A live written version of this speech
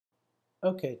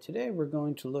Okay, today we're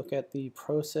going to look at the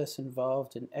process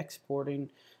involved in exporting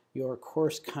your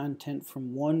course content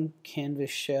from one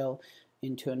Canvas shell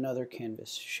into another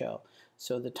Canvas shell.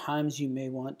 So the times you may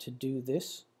want to do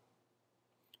this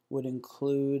would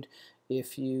include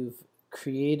if you've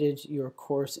created your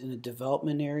course in a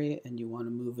development area and you want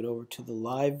to move it over to the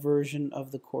live version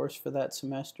of the course for that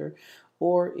semester,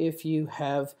 or if you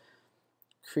have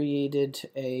created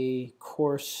a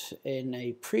course in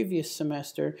a previous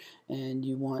semester and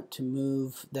you want to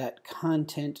move that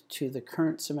content to the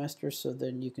current semester, so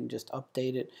then you can just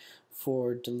update it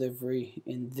for delivery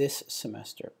in this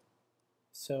semester.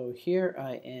 So here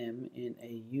I am in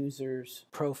a user's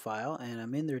profile and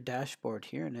I'm in their dashboard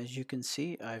here, and as you can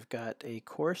see I've got a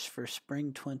course for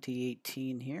spring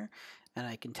 2018 here, and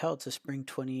I can tell it's a spring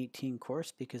 2018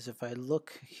 course because if I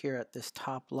look here at this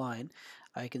top line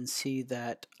I can see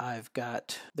that I've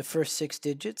got the first 6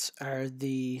 digits are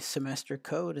the semester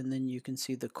code, and then you can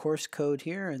see the course code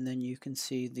here, and then you can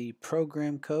see the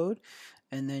program code,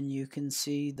 and then you can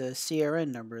see the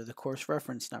CRN number, the course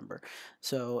reference number.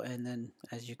 So, and then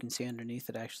as you can see underneath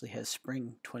it actually has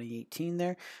spring 2018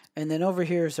 there. And then over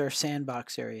here is our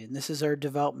sandbox area, and this is our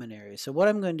development area. So what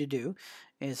I'm going to do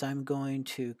is I'm going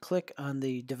to click on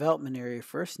the development area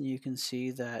first, and you can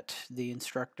see that the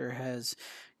instructor has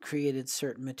created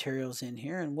certain materials in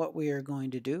here. And what we are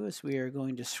going to do is we are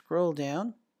going to scroll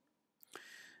down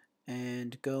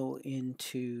and go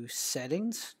into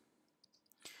settings.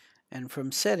 And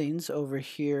from settings over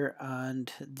here on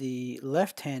the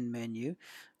left hand menu,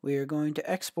 we are going to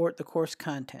export the course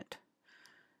content.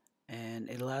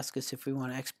 And it'll ask us if we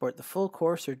want to export the full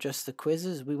course or just the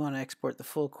quizzes. We want to export the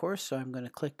full course, so I'm going to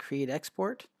click Create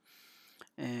Export.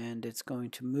 And it's going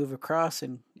to move across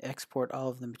and export all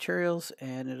of the materials,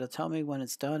 and it'll tell me when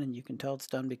it's done, and you can tell it's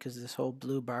done because this whole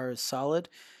blue bar is solid.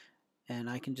 And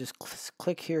I can just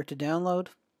click here to download,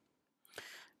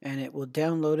 and it will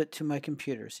download it to my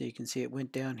computer. So you can see it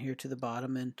went down here to the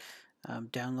bottom and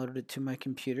downloaded it to my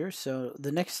computer. So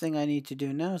the next thing I need to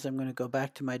do now is I'm going to go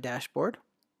back to my dashboard,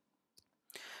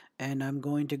 and I'm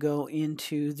going to go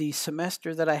into the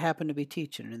semester that I happen to be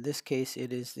teaching. In this case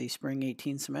it is the spring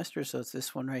 18 semester, so it's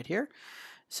this one right here.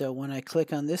 So when I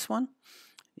click on this one,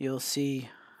 you'll see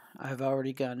I've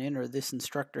already gone in, or this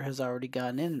instructor has already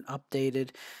gone in and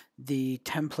updated the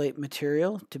template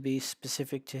material to be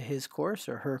specific to his course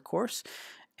or her course.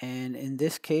 And in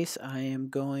this case I am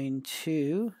going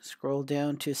to scroll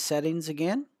down to settings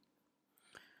again,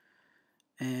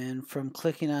 and from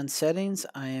clicking on settings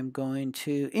I am going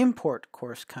to import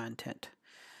course content.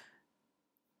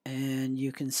 And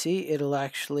you can see it'll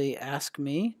actually ask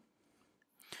me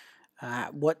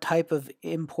what type of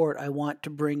import I want to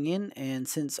bring in, and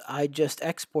since I just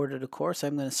exported a course,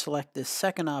 I'm going to select this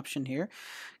second option here,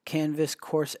 Canvas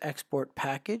Course Export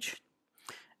Package,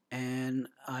 and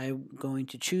I'm going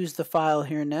to choose the file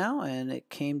here now, and it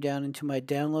came down into my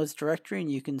downloads directory,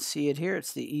 and you can see it here.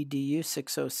 It's the EDU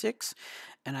 606,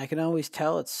 and I can always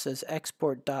tell it says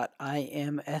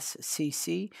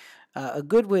export.imscc. A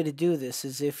good way to do this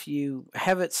is if you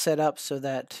have it set up so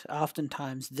that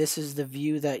oftentimes this is the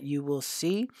view that you will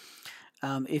see.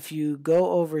 If you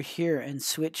go over here and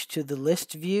switch to the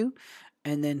list view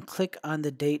and then click on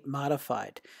the date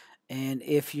modified, and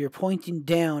if you're pointing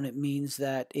down, it means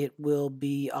that it will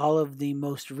be all of the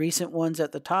most recent ones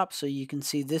at the top, so you can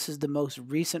see this is the most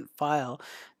recent file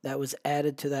that was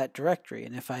added to that directory.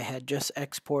 And if I had just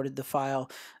exported the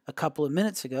file a couple of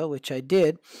minutes ago, which I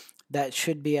did, that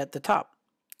should be at the top.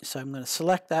 So I'm going to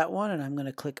select that one, and I'm going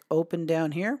to click Open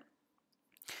down here.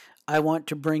 I want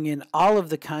to bring in all of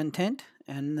the content,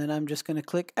 and then I'm just going to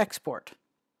click Export.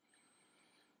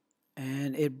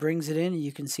 And it brings it in.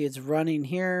 You can see it's running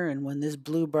here, and when this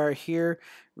blue bar here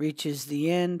reaches the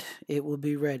end, it will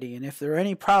be ready. And if there are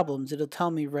any problems, it'll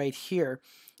tell me right here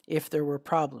if there were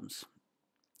problems.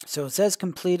 So it says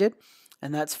completed,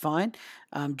 and that's fine.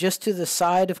 Just to the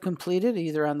side of completed,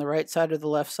 either on the right side or the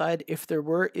left side, if there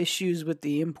were issues with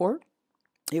the import,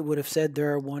 it would have said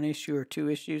there are 1 issue or 2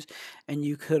 issues, and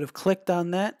you could have clicked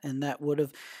on that, and that would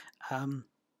have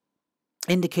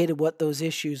indicated what those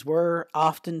issues were.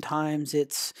 Oftentimes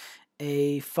it's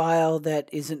a file that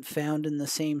isn't found in the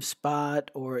same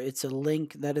spot, or it's a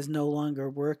link that is no longer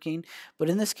working. But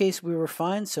in this case we were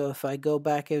fine. So if I go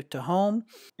back out to home,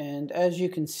 and as you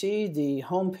can see the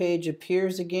home page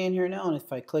appears again here now, and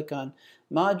if I click on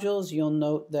modules, you'll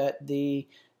note that the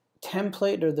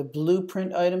template or the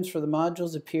blueprint items for the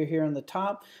modules appear here on the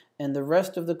top, and the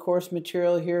rest of the course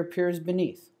material here appears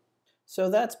beneath. So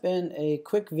that's been a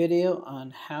quick video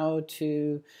on how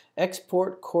to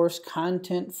export course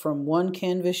content from one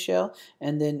Canvas shell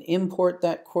and then import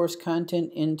that course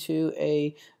content into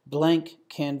a blank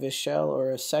Canvas shell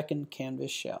or a second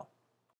Canvas shell.